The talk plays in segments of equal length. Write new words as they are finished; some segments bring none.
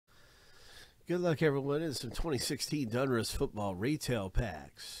Good luck, everyone. It's some 2016 Donruss football retail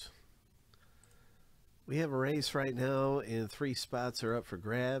packs. We have a race right now, and 3 spots are up for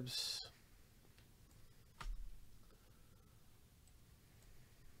grabs.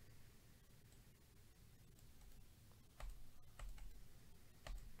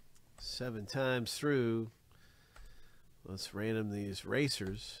 Seven times through. Let's random these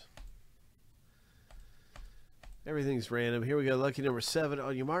racers. Everything's random. Here we go. Lucky number 7.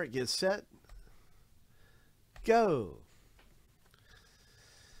 On your mark, get set. Go.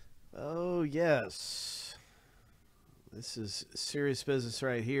 Oh, yes. This is serious business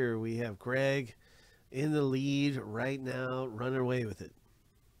right here. We have Greg in the lead right now, running away with it.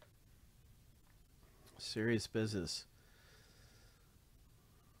 Serious business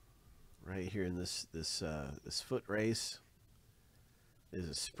right here in this foot race. Is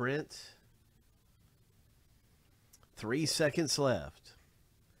a sprint. 3 seconds left.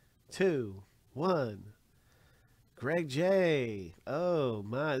 2, 1. Greg J. Oh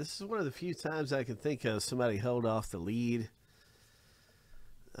my, this is one of the few times I can think of somebody held off the lead.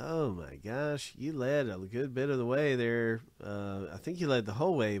 Oh my gosh, you led a good bit of the way there. I think you led the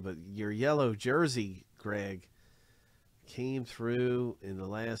whole way, but your yellow jersey, Greg, came through in the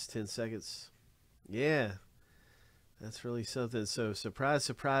last 10 seconds. Yeah, that's really something. So surprise,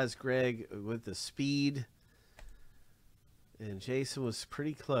 surprise, Greg, with the speed. And Jason was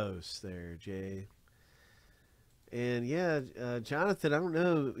pretty close there, Jay. And yeah, Jonathan, I don't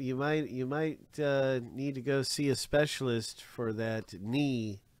know. You might need to go see a specialist for that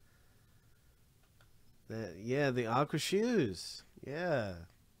knee. The aqua shoes. Yeah,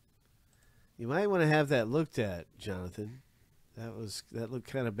 you might want to have that looked at, Jonathan. That looked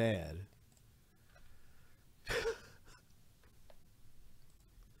kind of bad.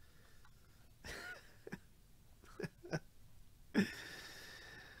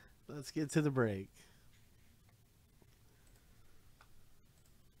 Let's get to the break.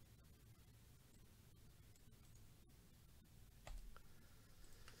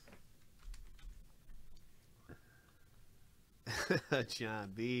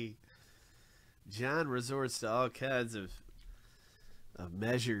 John B. John resorts to all kinds of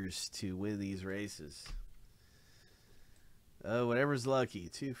measures to win these races. Oh, whatever's lucky.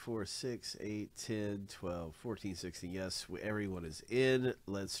 2, 4, 6, 8, 10, 12, 14, 16. Yes, everyone is in.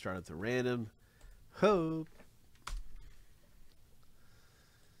 Let's start at the random. Hope.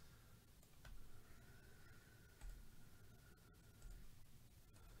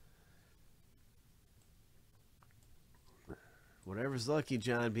 Whatever's lucky,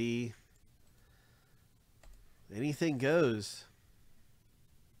 John B. Anything goes.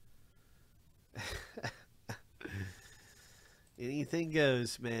 Anything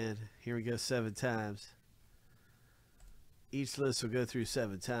goes, man. Here we go 7 times. Each list will go through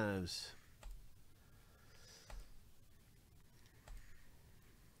 7 times.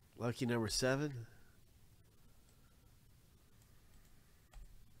 Lucky number 7.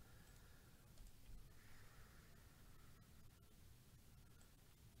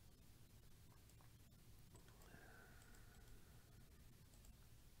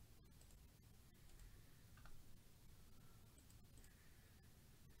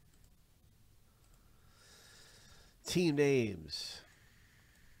 Team names.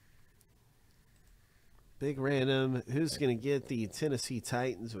 Big random. Who's going to get the Tennessee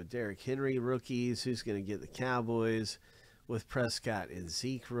Titans with Derrick Henry rookies? Who's going to get the Cowboys with Prescott and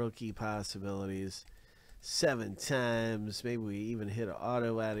Zeke rookie possibilities? 7 times. Maybe we even hit an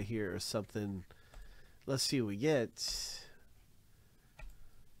auto out of here or something. Let's see what we get.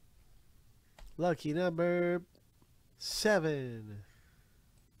 Lucky number 7.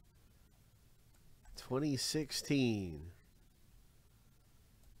 2016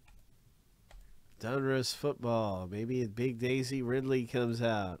 Donruss football. Maybe a Big Daisy Ridley comes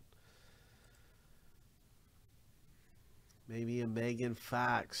out. Maybe a Megan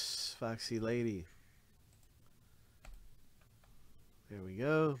Fox, Foxy Lady. There we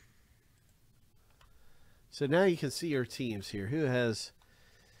go. So now you can see your teams here. Who has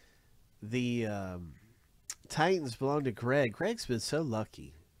the Titans belong to Greg. Greg's been so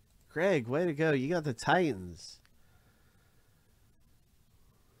lucky. Greg, way to go. You got the Titans.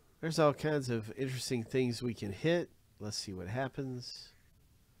 There's all kinds of interesting things we can hit. Let's see what happens.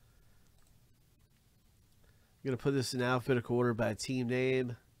 I'm going to put this in alphabetical order by team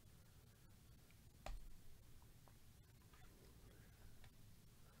name.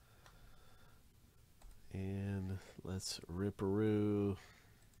 And let's rip-a-roo.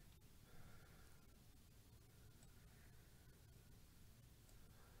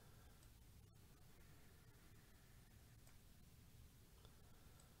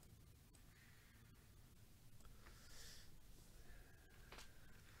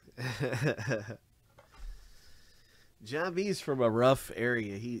 John B's from a rough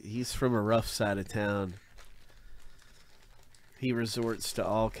area. He's from a rough side of town. He resorts to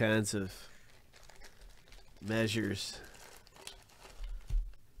all kinds of measures.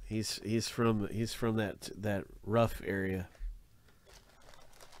 He's from that rough area.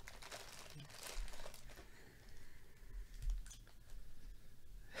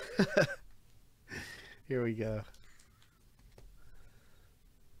 Here we go.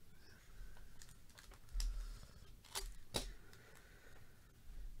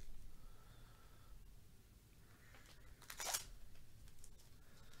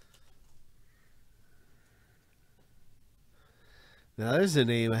 Now there's a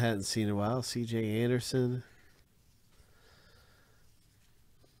name I hadn't seen in a while. C.J. Anderson.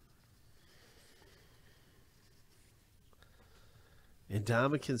 And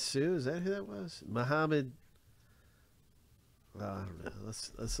Ndamukong Suh, is that who that was? Muhammad. Oh, I don't know.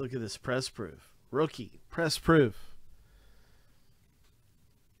 Let's look at this press proof. Rookie press proof.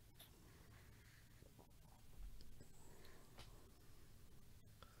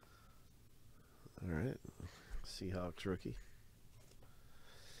 All right, Seahawks rookie.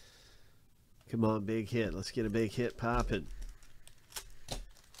 Come on, big hit. Let's get a big hit popping.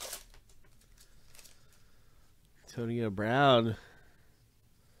 Antonio Brown.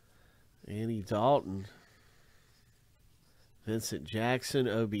 Andy Dalton. Vincent Jackson.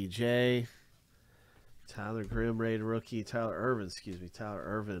 OBJ. Tyler Grimm, rated rookie. Tyler Irvin, Tyler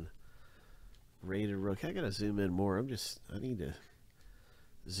Irvin, rated rookie. I got to zoom in more. I need to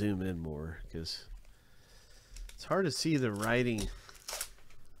zoom in more because it's hard to see the writing.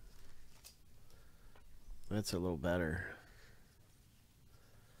 That's a little better.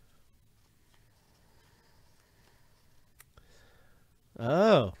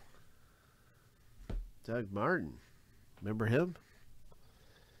 Oh. Doug Martin. Remember him?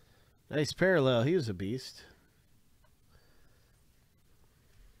 Nice parallel. He was a beast.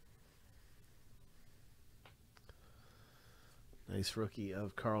 Nice rookie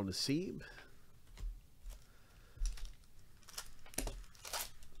of Carl Nassib.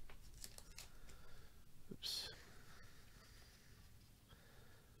 Oops.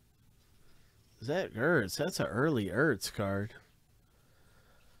 Is that Ertz? That's an early Ertz card.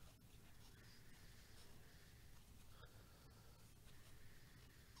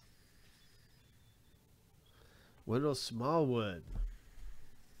 Wendell Smallwood,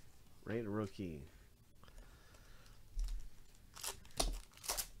 rated rookie.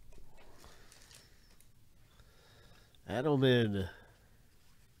 Edelman.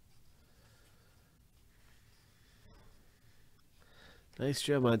 Nice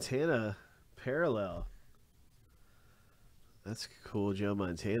Joe Montana parallel. That's a cool Joe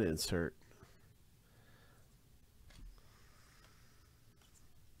Montana insert.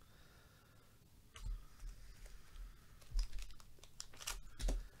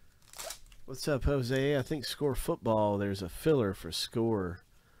 What's up, Jose? I think Score Football, there's a filler for Score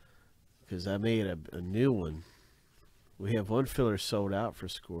because I made a new one. We have one filler sold out for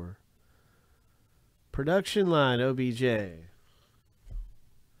Score. Production line, OBJ.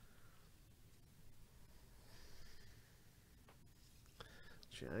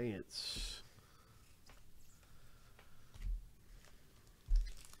 Giants.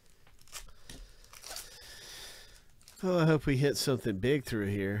 Oh, I hope we hit something big through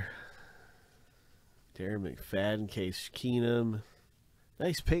here. Darren McFadden, Case Keenum.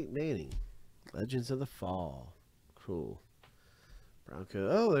 Nice Peyton Manning. Legends of the Fall. Cool. Bronco.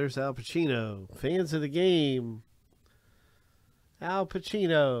 Oh, there's Al Pacino. Fans of the game. Al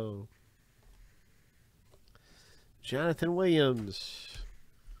Pacino. Jonathan Williams.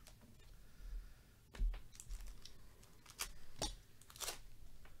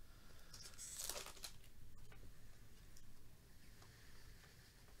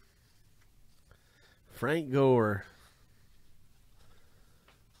 Frank Gore.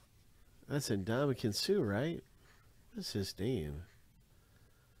 That's Ndamukong Suh, right? What's his name?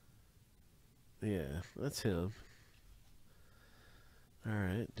 Yeah, that's him. All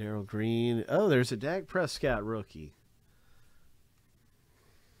right, Darrell Green. Oh, there's a Dak Prescott rookie.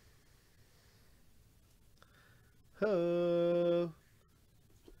 Oh,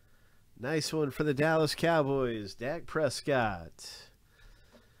 nice one for the Dallas Cowboys. Dak Prescott.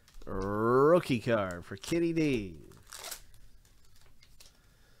 Rookie card for Kitty D.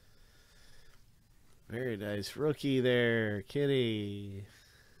 Very nice rookie there, Kitty.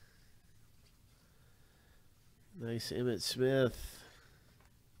 Nice Emmitt Smith.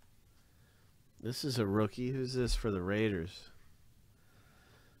 This is a rookie. Who's this for the Raiders?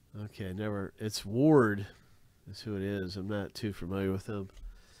 Okay, never. It's Ward. That's who it is. I'm not too familiar with him.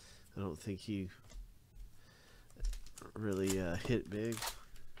 I don't think he really hit big.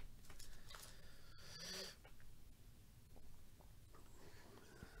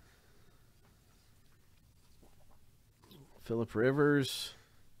 Phillip Rivers,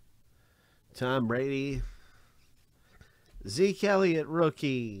 Tom Brady, Zeke Elliott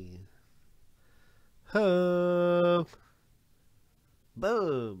rookie. Ho!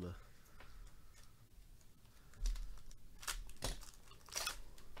 Boom!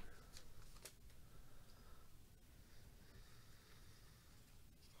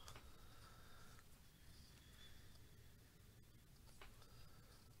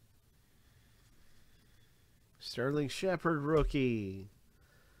 Sterling Shepard rookie.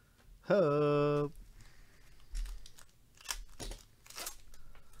 Ho!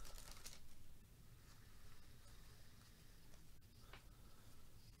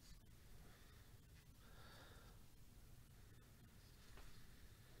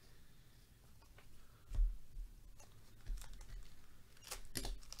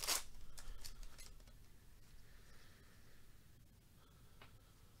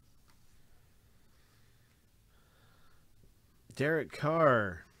 Derek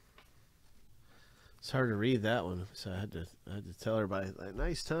Carr. It's hard to read that one, so I had to tell everybody.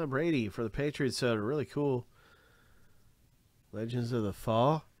 Nice Tom Brady for the Patriots. So really cool. Legends of the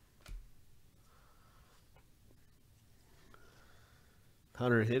Fall.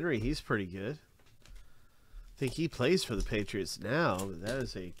 Hunter Henry, he's pretty good. I think he plays for the Patriots now. But that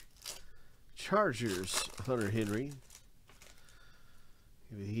is a Chargers Hunter Henry.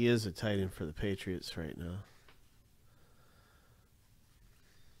 He is a tight end for the Patriots right now.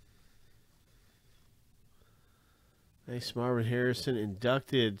 Nice Marvin Harrison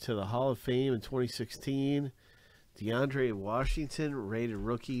inducted to the Hall of Fame in 2016. DeAndre Washington, rated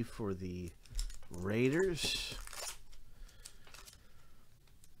rookie for the Raiders.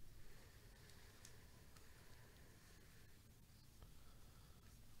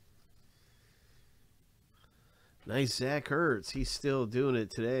 Nice Zach Ertz. He's still doing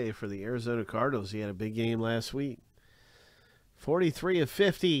it today for the Arizona Cardinals. He had a big game last week. 43 of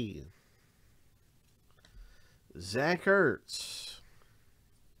 50. Zach Ertz.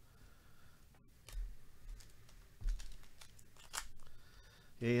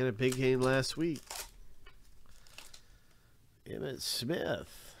 Yeah, he had a big game last week. Emmitt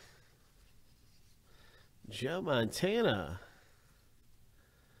Smith. Joe Montana.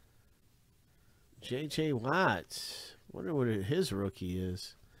 J.J. Watt. Wonder what his rookie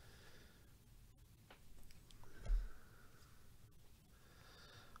is.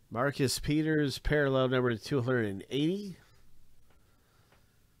 Marcus Peters, parallel number 280.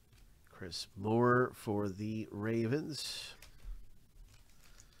 Chris Moore for the Ravens.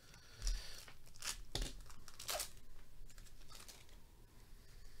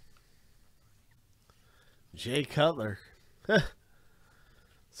 Jay Cutler.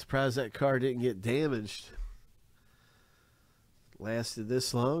 Surprised that car didn't get damaged. Lasted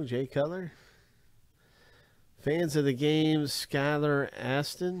this long, Jay Cutler. Fans of the game, Skylar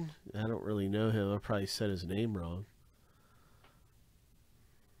Aston. I don't really know him. I probably said his name wrong.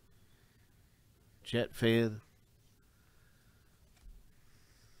 Jet fan.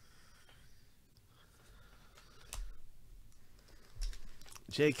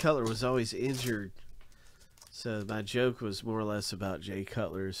 Jay Cutler was always injured. So my joke was more or less about Jay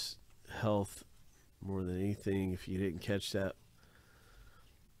Cutler's health more than anything, if you didn't catch that.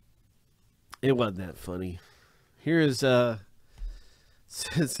 It wasn't that funny. Here is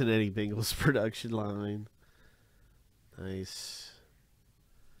Cincinnati Bengals production line. Nice.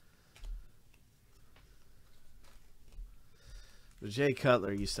 But Jay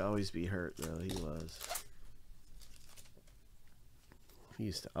Cutler used to always be hurt, though. He was. He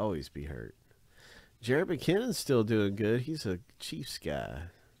used to always be hurt. Jared McKinnon's still doing good. He's a Chiefs guy.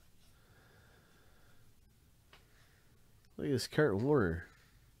 Look at this Kurt Warner.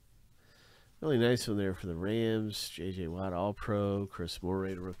 Really nice one there for the Rams. J.J. Watt, All-Pro. Chris Moore,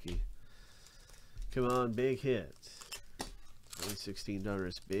 rated rookie. Come on, big hit. 2016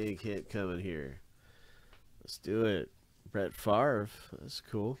 Donruss, big hit coming here. Let's do it. Brett Favre, that's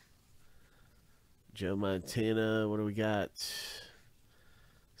cool. Joe Montana, what do we got?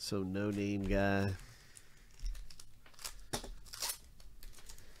 Some no-name guy.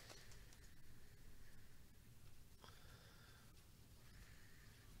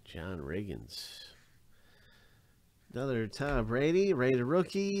 John Riggins. Another Tom Brady, rated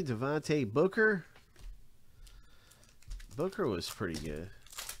rookie. Devontae Booker. Booker was pretty good.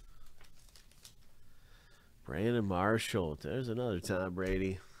 Brandon Marshall. There's another Tom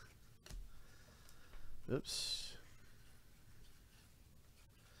Brady. Oops.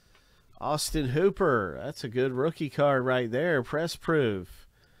 Austin Hooper. That's a good rookie card right there. Press proof.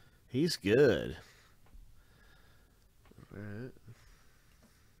 He's good. All right.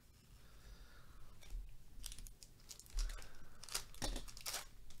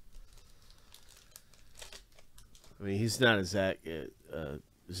 I mean, he's not as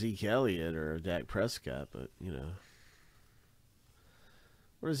Zeke Elliott or Dak Prescott, but, you know.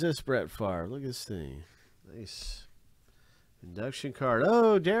 What is this, Brett Favre? Look at this thing. Nice. Induction card.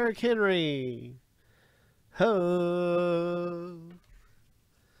 Oh, Derrick Henry. Ho.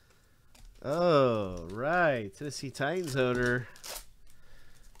 Oh, right. Tennessee Titans owner.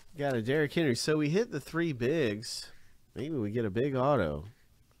 Got a Derrick Henry. So we hit the 3 bigs. Maybe we get a big auto.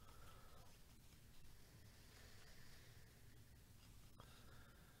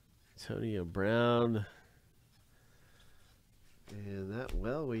 Antonio Brown. And that,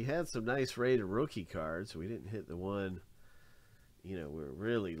 well, we had some nice rated rookie cards. We didn't hit the one, you know, we're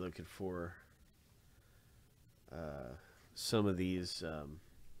really looking for some of these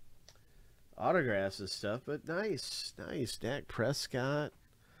autographs and stuff. But nice, nice. Dak Prescott.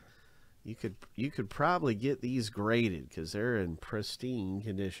 You could probably get these graded because they're in pristine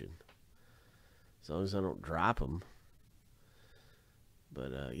condition. As long as I don't drop them.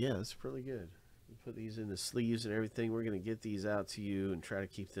 But, yeah, it's really good. We put these in the sleeves and everything. We're going to get these out to you and try to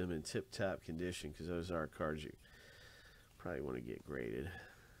keep them in tip-top condition because those are cards you probably want to get graded.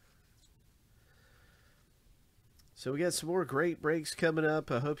 So we got some more great breaks coming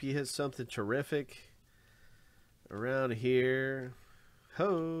up. I hope you hit something terrific around here.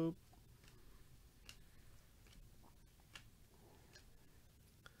 Hope.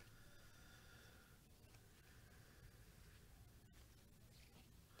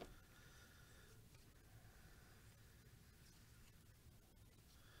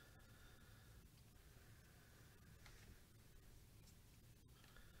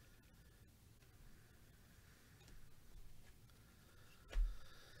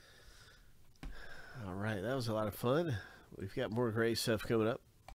 All right, that was a lot of fun. We've got more great stuff coming up.